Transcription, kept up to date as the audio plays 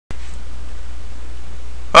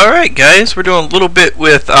Alright guys, we're doing a little bit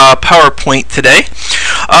with PowerPoint today.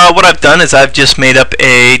 What I've done is I've just made up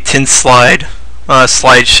a 10 slide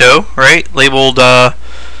slideshow, right? Labeled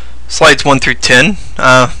slides 1 through 10.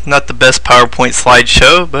 Not the best PowerPoint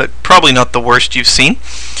slideshow, but probably not the worst you've seen.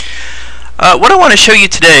 What I want to show you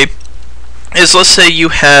today is, let's say you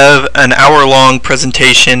have an hour-long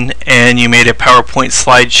presentation and you made a PowerPoint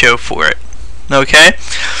slideshow for it. Okay?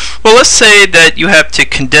 Well, let's say that you have to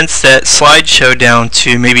condense that slideshow down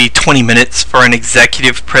to maybe 20 minutes for an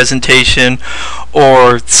executive presentation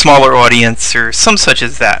or smaller audience or some such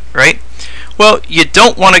as that, right? Well, you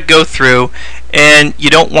don't want to go through and you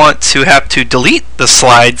don't want to have to delete the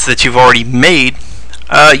slides that you've already made.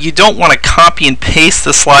 You don't want to copy and paste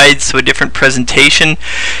the slides to a different presentation,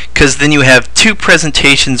 because then you have two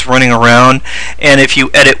presentations running around, and if you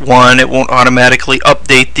edit one it won't automatically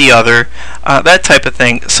update the other, that type of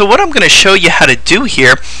thing. So what I'm going to show you how to do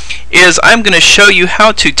here is I'm going to show you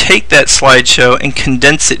how to take that slideshow and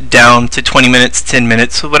condense it down to 20 minutes, 10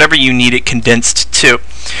 minutes, whatever you need it condensed to.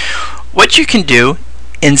 What you can do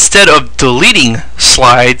instead of deleting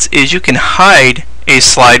slides is you can hide a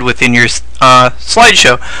slide within your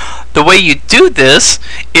slideshow. The way you do this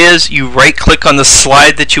is you right click on the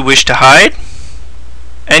slide that you wish to hide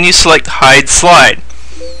and you select hide slide,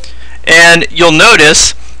 and you'll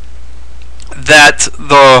notice that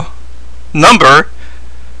the number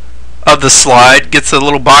of the slide gets a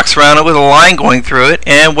little box around it with a line going through it,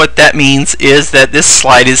 and what that means is that this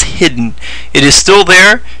slide is hidden. It is still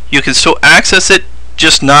there, you can still access it,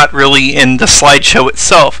 just not really in the slideshow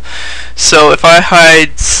itself. So if I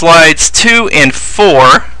hide slides 2 and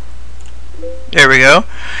 4, there we go,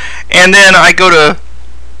 and then I go to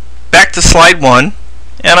back to slide 1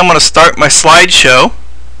 and I'm going to start my slideshow.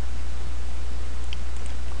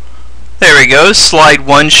 There we go, slide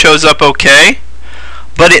 1 shows up okay,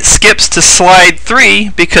 but it skips to slide 3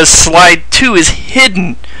 because slide 2 is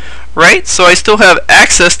hidden. Right? So I still have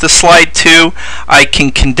access to slide 2. I can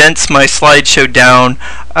condense my slideshow down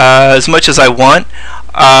as much as I want.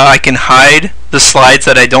 I can hide the slides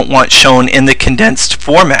that I don't want shown in the condensed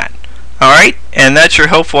format. Alright, and that's your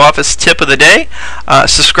helpful office tip of the day.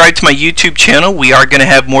 Subscribe to my YouTube channel. We are going to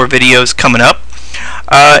have more videos coming up.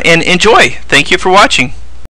 And enjoy. Thank you for watching.